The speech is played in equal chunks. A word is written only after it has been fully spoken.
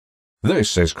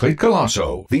This is Cleet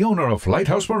Colosso, the owner of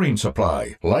Lighthouse Marine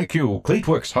Supply. Like you, Cleet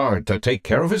works hard to take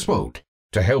care of his boat.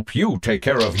 To help you take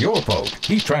care of your boat,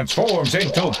 he transforms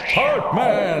into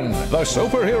Partman, the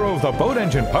superhero of the boat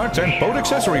engine parts and boat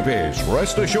accessory biz.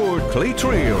 Rest assured, Cleet's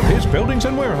real. His buildings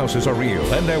and warehouses are real,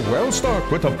 and they're well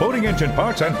stocked with the boating engine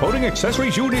parts and boating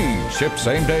accessories you need. Shipped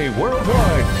same day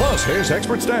worldwide. Plus, his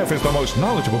expert staff is the most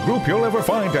knowledgeable group you'll ever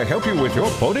find to help you with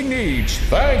your boating needs.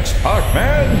 Thanks,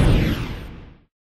 Partman!